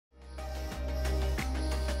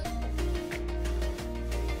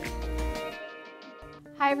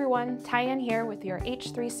Hi everyone, Tyann here with your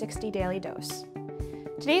H360 Daily Dose.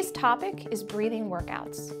 Today's topic is breathing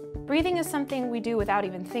workouts. Breathing is something we do without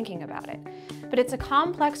even thinking about it, but it's a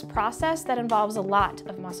complex process that involves a lot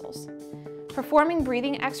of muscles. Performing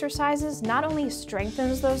breathing exercises not only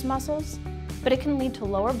strengthens those muscles, but it can lead to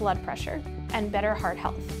lower blood pressure and better heart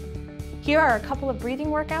health. Here are a couple of breathing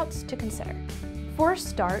workouts to consider. For a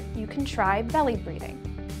start, you can try belly breathing.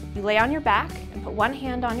 You lay on your back and put one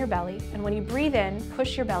hand on your belly, and when you breathe in,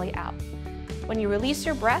 push your belly out. When you release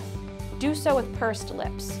your breath, do so with pursed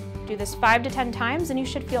lips. Do this 5 to 10 times and you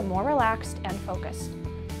should feel more relaxed and focused.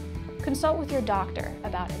 Consult with your doctor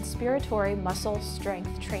about inspiratory muscle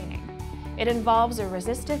strength training. It involves a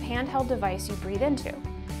resistive handheld device you breathe into.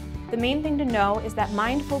 The main thing to know is that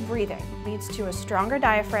mindful breathing leads to a stronger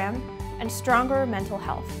diaphragm and stronger mental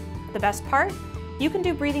health. The best part? You can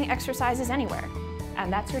do breathing exercises anywhere.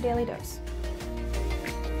 And that's your Daily Dose.